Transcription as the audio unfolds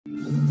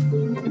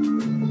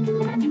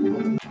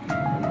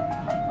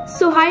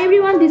So hi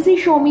everyone, this is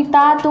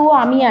Soumita. তো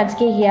আমি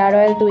আজকে হেয়ার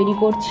অয়েল তৈরি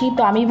করছি।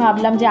 তো আমি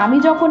ভাবলাম যে আমি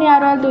যখন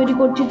হেয়ার অয়েল তৈরি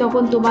করছি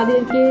তখন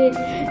তোমাদেরকে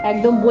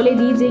একদম বলে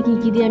দিই যে কী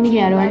কী দিয়ে আমি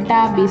হেয়ার অয়েলটা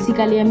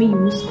বেসিক্যালি আমি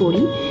ইউজ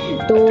করি।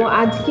 তো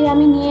আজকে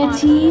আমি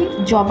নিয়েছি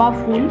জবা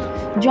ফুল।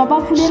 জবা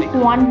ফুলের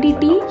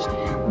কোয়ান্টিটি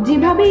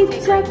যেভাবে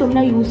ইচ্ছা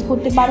তোমরা ইউজ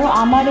করতে পারো।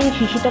 আমার এই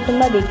শিশিটা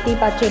তোমরা দেখতেই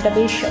পাচ্ছ, এটা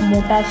বেশ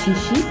মোটা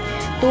শিশি।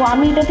 তো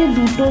আমি এটাতে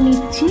দুটো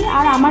নিচ্ছি,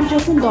 আর আমার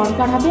যখন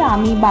দরকার হবে,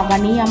 আমি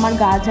বাগানেই আমার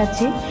গাছ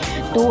আছে,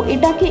 তো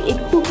এটাকে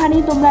একটুখানি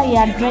তোমরা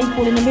এয়ার ড্রাই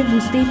করে নেবে।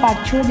 বুঝতেই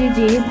পারছো যে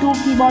যেহেতু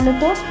কি বলো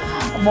তো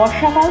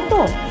বর্ষাকাল,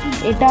 তো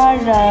এটার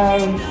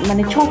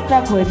মানে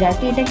ছত্রাক হয়ে যায়,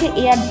 তো এটাকে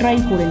এয়ার ড্রাই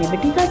করে নেবে,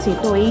 ঠিক আছে।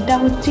 তো এইটা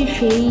হচ্ছে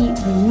সেই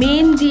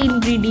মেন যে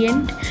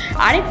ইনগ্রিডিয়েন্ট।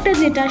 আরেকটা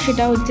যেটা,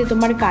 সেটা হচ্ছে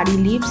তোমার কারি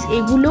লিভস।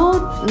 এগুলো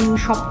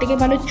সবথেকে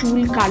ভালো চুল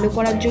কালো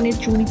করার জন্য,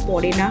 চুল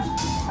পড়ে না।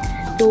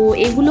 তো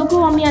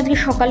এগুলোকেও আমি আজকে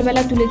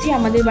সকালবেলা তুলেছি।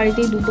 আমাদের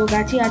বাড়িতেই দুটো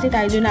গাছই আছে,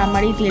 তাই জন্য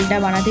আমার এই তেলটা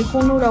বানাতে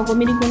কোনো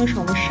রকমেরই কোনো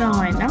সমস্যা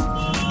হয় না।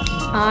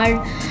 আর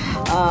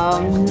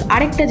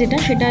আরেকটা যেটা,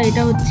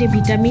 এটা হচ্ছে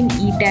vitamin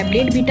E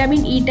tablet.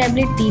 Vitamin E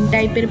tablet 3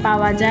 টাইপের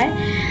পাওয়া যায়।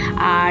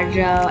 আর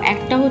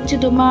একটা হচ্ছে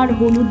তোমার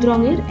হলুদ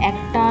রঙের,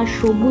 একটা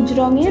সবুজ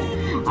রঙের,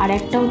 আর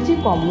একটা হচ্ছে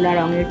কমলা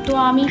রঙের। তো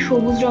আমি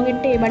সবুজ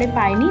রঙেরটা এবারে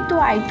পাইনি, তো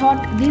আই থট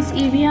দিস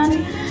ইভিয়ান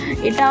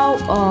এটাও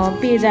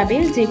পেয়ে যাবে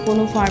যে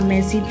কোনো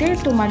ফার্মেসিতে,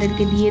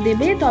 তোমাদেরকে দিয়ে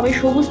দেবে। তবে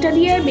সবুজটা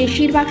দিয়ে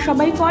বেশিরভাগ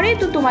সবাই করে,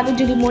 তো তোমাদের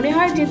যদি মনে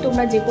হয় যে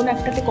তোমরা যে কোনো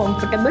একটাতে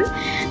কমফোর্টেবল,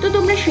 তো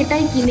তোমরা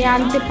সেটাই কিনে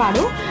আনতে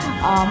পারো।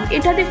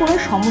 এটাতে কোনো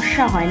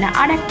সমস্যা হয় না।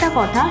 আর একটা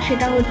কথা,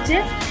 সেটা হচ্ছে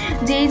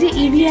যে এই যে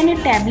ইভিয়ানের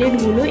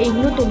ট্যাবলেটগুলো,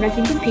 এগুলো তোমরা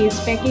কিন্তু ফেস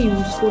প্যাকে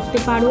ইউজ করতে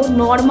পারো,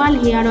 নর্মাল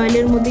হেয়ার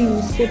অয়েলের মধ্যে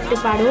ইউজ করতে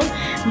পারো।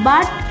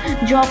 বাট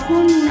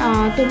যখন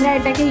তোমরা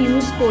এটাকে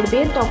ইউজ করবে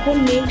তখন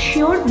মেক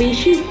শিওর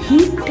বেশি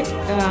হিট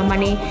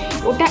মানে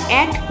ওটা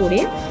অ্যাড করে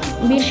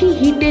বেশি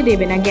হিটে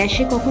দেবে না,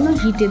 গ্যাসে কখনো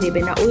হিটে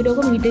দেবে না। ওই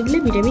রকম হিটে দিলে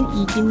ভিটামিন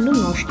ই কিন্তু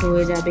নষ্ট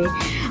হয়ে যাবে।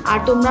 আর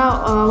তোমরা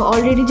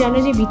অলরেডি জানো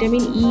যে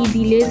ভিটামিন ই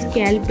দিলে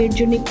স্ক্যাল্পের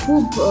জন্য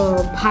খুব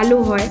ভালো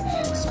হয়,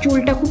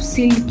 চুলটা খুব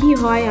সিল্কি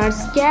হয়, আর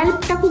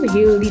স্ক্যাল্পটা খুব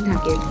হেলদি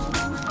থাকে।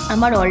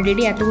 আমার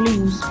অলরেডি এতগুলো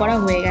ইউজ করা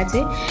হয়ে গেছে,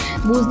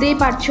 বুঝতেই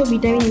পারছো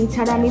ভিটামিন ই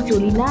ছাড়া আমি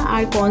চলি না।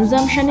 আর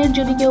কনজামশানের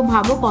যদি কেউ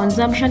ভাবো,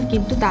 কনজামশান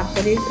কিন্তু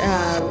ডাক্তারের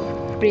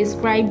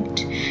প্রেসক্রাইবড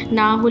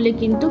না হলে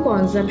কিন্তু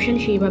কনজামশন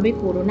সেইভাবে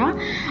করো না।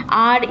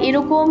 আর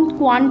এরকম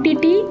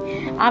কোয়ান্টিটি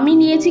আমি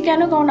নিয়েছি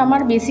কেন, কারণ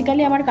আমার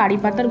বেসিক্যালি আমার কারি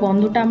পাতার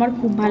গন্ধটা আমার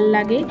খুব ভালো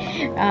লাগে।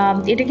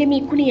 এটাকে আমি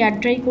এক্ষুনি এয়ার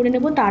ড্রাই করে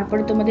নেব,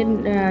 তারপরে তোমাদের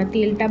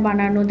তেলটা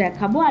বানানো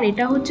দেখাবো। আর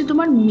এটা হচ্ছে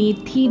তোমার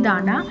মেথি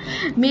দানা।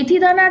 মেথি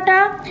দানাটা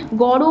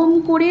গরম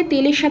করে,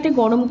 তেলের সাথে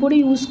গরম করে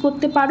ইউজ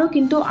করতে পারো,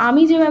 কিন্তু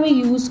আমি যেভাবে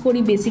ইউজ করি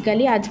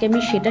বেসিক্যালি আজকে আমি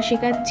সেটা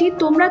শেখাচ্ছি,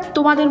 তোমরা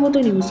তোমাদের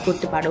মতন ইউজ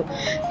করতে পারো।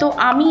 তো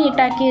আমি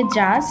এটাকে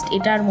জাস্ট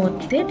এটার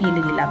মধ্যে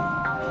ঢেলে দিলাম।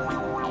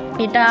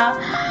 এটা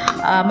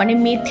মানে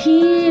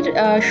মেথির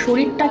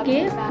শরীরটাকে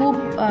খুব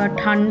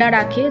ঠান্ডা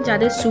রাখে।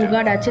 যাদের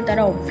সুগার আছে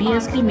তারা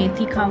অবভিয়াসলি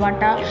মেথি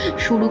খাওয়াটা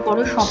শুরু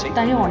করো,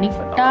 সপ্তাহে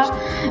অনেকটা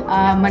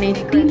মানে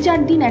 3-4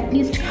 দিন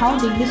অ্যাটলিস্ট খাও,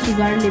 দেখবে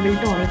সুগার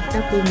লেভেলটা অনেকটা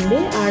কমবে।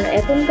 আর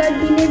এখনকার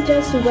দিনের যা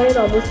সুগারের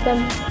অবস্থা,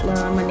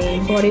 মানে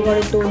ঘরে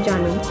ঘরে তো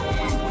জানো।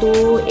 তো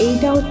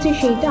এইটা হচ্ছে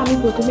সেইটা। আমি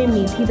প্রথমে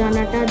মেথি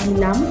দানাটা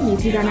দিলাম,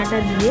 মেথি দানাটা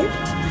দিয়ে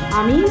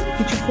আমি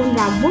কিছুক্ষণ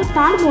রাখবো,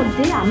 তার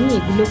মধ্যে আমি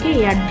এগুলোকে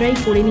এয়ার ড্রাই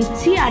করে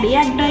নিচ্ছি। আর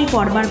এয়ার ড্রাই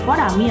করবার পর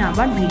আমি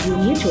আবার ভিডিও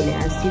নিয়ে চলে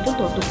আসছি, তো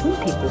ততক্ষণ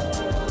থেকো।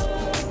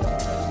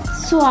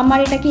 সো আমার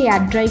এটাকে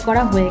এয়ার ড্রাই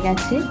করা হয়ে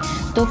গেছে।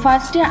 তো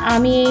ফার্স্টে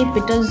আমি এই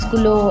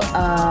পেটালসগুলো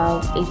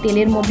এই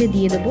তেলের মধ্যে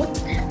দিয়ে দেবো।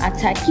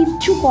 আচ্ছা,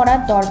 কিচ্ছু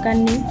করার দরকার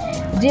নেই,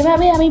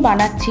 যেভাবে আমি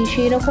বানাচ্ছি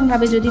সেই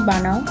রকমভাবে যদি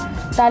বানাও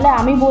তাহলে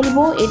আমি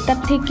বলবো এটার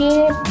থেকে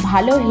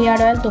ভালো হেয়ার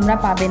অয়েল তোমরা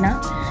পাবে না।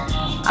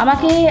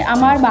 আমাকে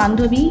আমার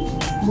বান্ধবী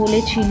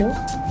বলেছিল,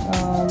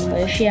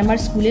 সে আমার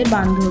স্কুলের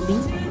বান্ধবী,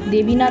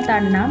 দেবিনা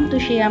তার নাম, তো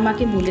সে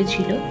আমাকে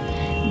বলেছিল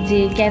যে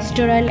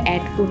ক্যাস্টর অয়েল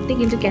অ্যাড করতে,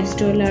 কিন্তু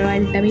ক্যাস্টর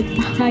অয়েলটা আমি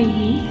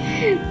পাইনি।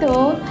 তো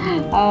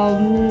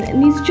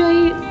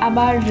নিশ্চয়ই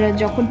আবার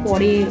যখন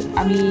পরে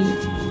আমি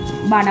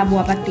বানাবো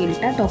আবার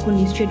তেলটা, তখন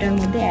নিশ্চয়ই এটার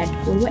মধ্যে অ্যাড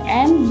করবো।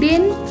 And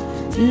then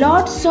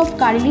lots of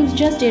curry leaves,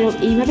 just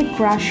এইভাবে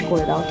ক্রাশ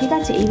করে দাও, ঠিক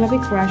আছে, এইভাবে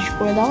ক্রাশ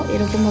করে দাও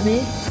এরকমভাবে।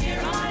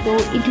 তো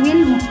ইট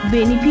উইল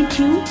বেনিফিট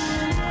ইউ।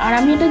 আর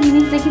আমি একটা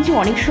জিনিস দেখেছি,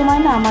 অনেক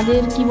সময় না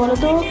আমাদের কি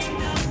বলতো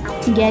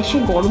গ্যাসে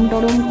গরম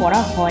টরম করা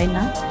হয়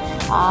না,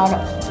 আর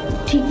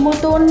ঠিক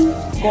মতন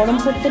গরম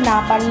করতে না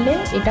পারলে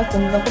এটা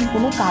কোনো রকম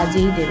কোনো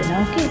কাজেই দেবে না।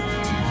 ওকে,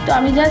 তো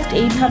আমি জাস্ট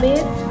এইভাবে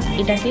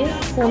এটাকে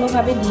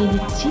কোনোভাবে দিয়ে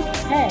দিচ্ছি।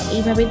 হ্যাঁ,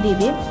 এইভাবে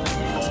দেবে।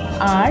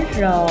 আর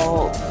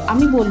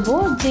আমি বলবো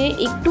যে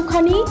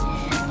একটুখানি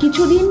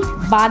কিছুদিন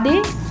বাদে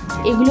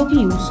এগুলোকে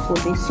ইউজ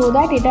করবে, সো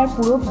দ্যাট এটার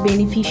পুরো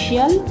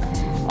বেনিফিশিয়াল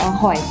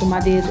হয়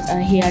তোমাদের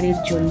হেয়ারের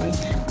জন্য।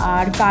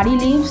 আর কারি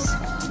লিভস,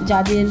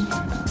 যাদের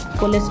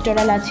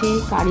কোলেস্টেরল আছে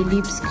কারি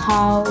লিভস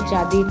খাও,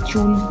 যাদের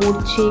চুল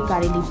পড়ছে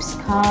কারি লিভস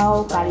খাও।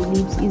 কারি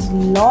leaves is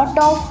lot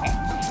of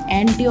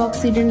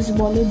antioxidants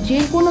বলো, যে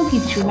কোনো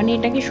কিছু, মানে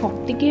এটাকে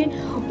সবথেকে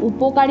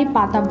উপকারী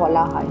পাতা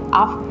বলা হয়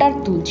আফটার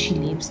তুলসী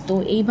লিভস। তো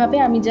এইভাবে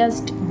আমি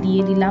জাস্ট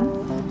দিয়ে দিলাম,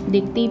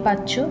 দেখতেই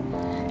পাচ্ছ।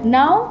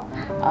 নাও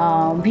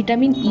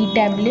ভিটামিন ই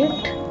ট্যাবলেট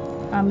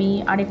আমি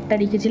আরেকটা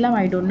রেখেছিলাম,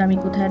 আই ডোন্ট নো আমি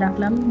কোথায়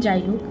রাখলাম,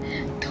 যাই হোক।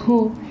 তো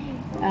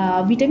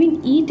ভিটামিন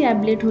ই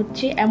ট্যাবলেট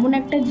হচ্ছে এমন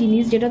একটা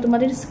জিনিস যেটা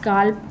তোমাদের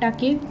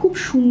স্কাল্পটাকে খুব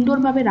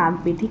সুন্দরভাবে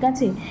রাখবে, ঠিক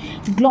আছে,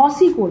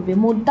 গ্লসি করবে,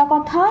 মোদ্দা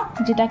কথা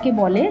যেটাকে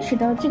বলে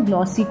সেটা হচ্ছে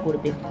গ্লসি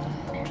করবে।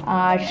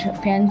 আর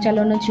ফ্যান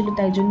চালানো ছিল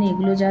তাই জন্য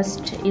এগুলো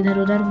জাস্ট এধার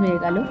ওধার হয়ে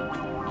গেল।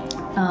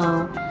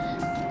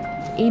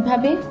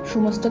 এইভাবে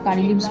সমস্ত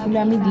কারি লিভসগুলো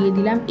আমি দিয়ে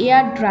দিলাম,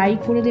 এয়ার ড্রাই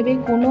করে দেবে,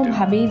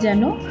 কোনোভাবেই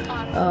যেন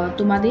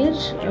তোমাদের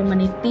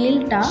মানে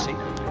তেলটা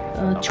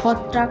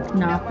ছত্রাক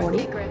না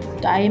পড়ে।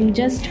 তো I am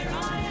just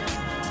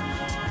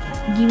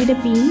give it a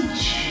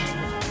pinch,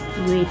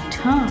 wait,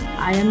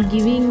 I am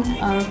giving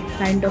a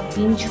kind of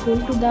pinch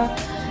hole to the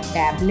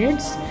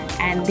tablets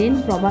and then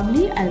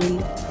probably I will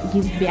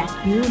give back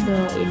you the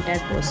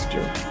entire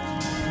posture.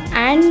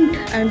 And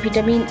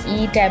vitamin E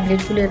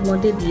ট্যাবলেটগুলোর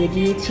মধ্যে দিয়ে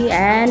দিয়েছি,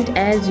 and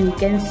as you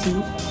can see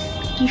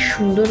কি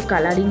সুন্দর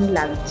colouring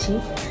লাগছে।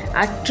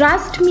 আর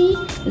trust me,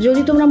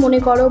 যদি তোমরা মনে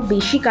করো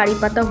বেশি কারি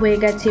পাতা হয়ে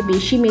গেছে,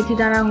 বেশি মেথি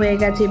দানা হয়ে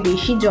গেছে,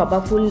 বেশি জবা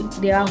ফুল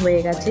দেওয়া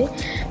হয়ে গেছে,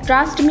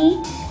 ট্রাস্ট মি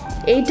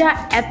এইটা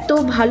এত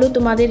ভালো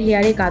তোমাদের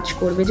হেয়ারে কাজ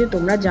করবে যে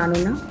তোমরা জানো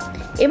না।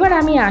 এবার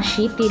আমি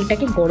আসি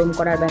তেলটাকে গরম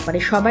করার ব্যাপারে।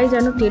 সবাই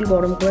জানো তেল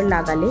গরম করে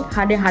লাগালে,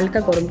 হালকা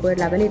গরম করে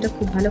লাগালে এটা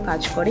খুব ভালো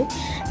কাজ করে।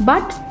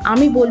 বাট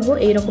আমি বলবো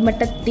এইরকম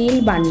একটা তেল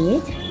বানিয়ে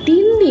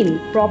 3 দিন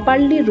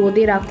প্রপারলি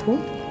রোদে রাখো,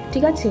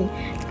 ঠিক আছে,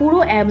 পুরো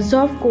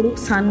অ্যাবজর্ব করুক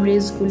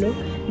সানরেজগুলো,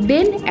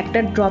 দেন একটা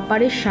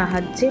ড্রপারের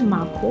সাহায্যে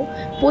মাখো।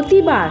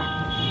 প্রতিবার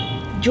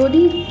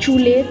যদি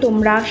চুলে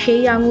তোমরা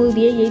সেই আঙুল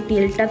দিয়ে এই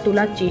তেলটা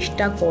তোলার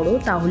চেষ্টা করো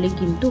তাহলে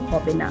কিন্তু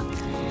হবে না।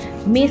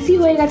 মেসি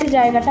হয়ে গেছে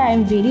জায়গাটা, I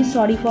am very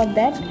sorry for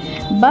that.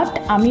 But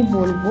আমি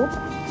বলবো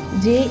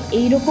যে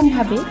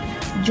এইরকমভাবে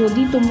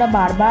যদি তোমরা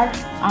বারবার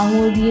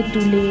আঙুল দিয়ে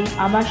তুলে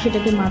আবার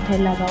সেটাকে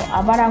মাথায় লাগাও,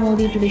 আবার আঙুল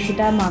দিয়ে তুলে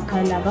সেটা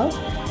মাথায় লাগাও,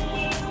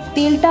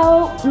 তেলটাও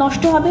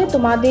নষ্ট হবে,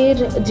 তোমাদের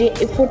যে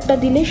এফোর্টটা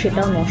দিলে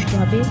সেটাও নষ্ট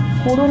হবে।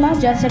 করো না,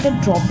 জাস্ট একটা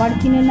ড্রপার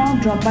কিনে নাও,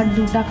 ড্রপার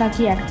 2 টাকা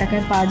কি 1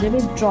 টাকায় পাওয়া যাবে,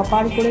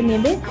 ড্রপার করে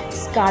নেবে,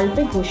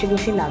 স্কাল্পে ঘষে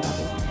ঘষে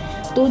লাগাবে।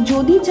 তো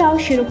যদি চাও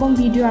সেরকম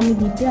ভিডিও আমি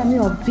দিতে, আমি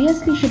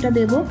অবভিয়াসলি সেটা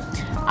দেব।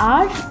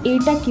 আর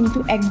এটা কিন্তু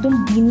একদম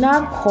বিনা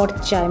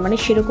খরচায়, মানে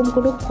সেরকম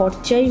কোনো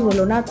খরচাই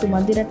হলো না,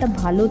 তোমাদের একটা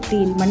ভালো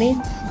তেল, মানে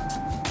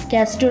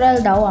ক্যাস্টর অয়েল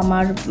দাও,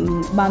 আমার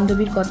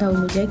বান্ধবীর কথা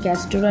অনুযায়ী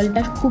ক্যাস্টর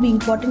অয়েলটা খুব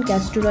ইম্পর্টেন্ট,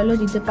 ক্যাস্টর অয়েলও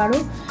দিতে পারো।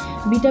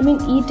 ভিটামিন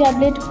ই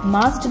ট্যাবলেট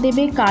মাস্ট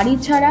দেবে, কারি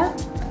ছাড়া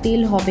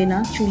তেল হবে না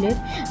চুলের।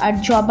 আর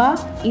জবা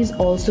ইজ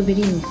অলসো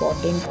ভেরি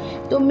ইম্পর্টেন্ট।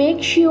 তো মেক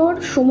শিওর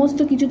সমস্ত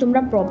কিছু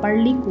তোমরা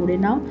প্রপারলি করে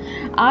নাও।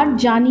 আর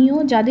জানিও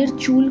যাদের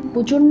চুল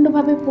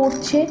প্রচণ্ডভাবে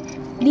পড়ছে,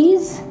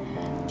 প্লিজ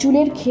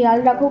চুলের খেয়াল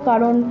রাখো,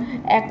 কারণ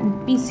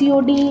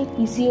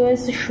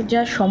পিসিওএস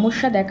যা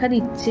সমস্যা দেখা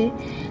দিচ্ছে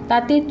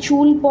তাতে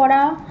চুল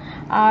পড়া,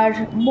 আর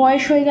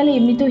বয়স হয়ে গেলে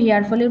এমনিতেও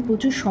হেয়ার ফলের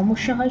প্রচুর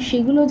সমস্যা হয়,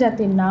 সেগুলো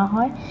যাতে না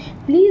হয়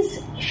প্লিজ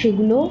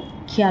সেগুলো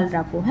খেয়াল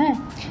রাখো। হ্যাঁ,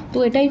 তো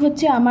এটাই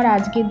হচ্ছে আমার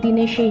আজকের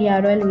দিনে সেই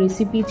হেয়ার অয়েল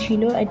রেসিপি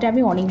ছিল। এটা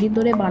আমি অনেক দিন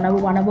ধরে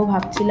বানাবো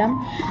ভাবছিলাম।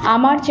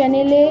 আমার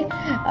চ্যানেলে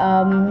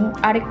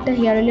আরেকটা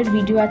হেয়ার অয়েলের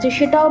ভিডিও আছে,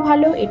 সেটাও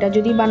ভালো, এটা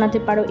যদি বানাতে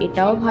পারো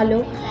এটাও ভালো।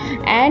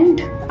 অ্যান্ড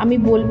আমি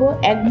বলবো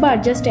একবার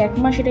জাস্ট 1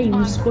 মাস এটা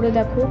ইউজ করে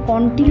দেখো,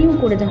 কন্টিনিউ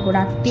করে দেখো,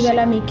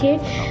 রাত্রিবেলা মেখে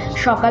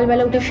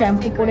সকালবেলা উঠে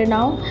শ্যাম্পু করে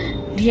নাও,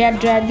 হেয়ার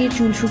ড্রায়ার দিয়ে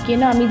চুল শুকিয়ে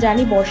নাও। আমি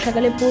জানি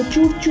বর্ষাকালে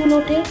প্রচুর চুল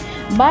ওঠে,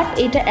 বাট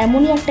এটা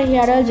এমনই একটা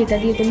হেয়ার অয়েল যেটা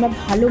দিয়ে তোমরা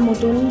ভালো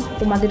মতন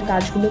তোমাদের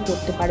কাজগুলো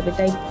করতে পারবে।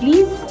 তাই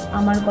প্লিজ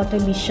আমার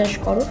কথায় বিশ্বাস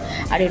করো,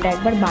 আর এটা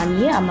একবার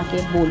বানিয়ে আমাকে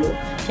বলো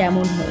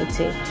কেমন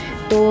হয়েছে।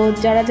 তো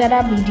যারা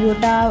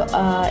ভিডিওটা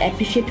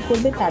অ্যাপ্রিসিয়েট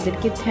করবে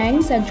তাদেরকে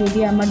থ্যাঙ্কস। আর যদি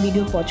আমার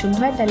ভিডিও পছন্দ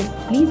হয় তাহলে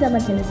প্লিজ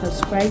আমার চ্যানেল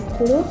সাবস্ক্রাইব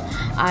করো,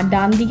 আর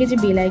ডান দিকে যে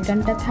বেল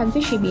আইকনটা থাকবে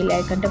সেই বেল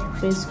আইকনটা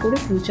প্রেস করে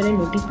ফিউচারে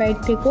নোটিফাইড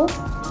থেকো।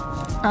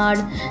 আর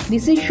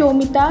দিস ইজ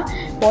সৌমিতা,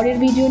 পরের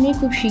ভিডিও নিয়ে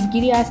খুব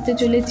শিগগিরই আসতে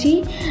চলেছি।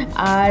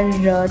 আর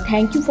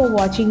thank you for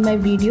watching my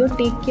video,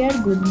 take care,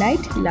 good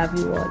night, love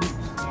you all.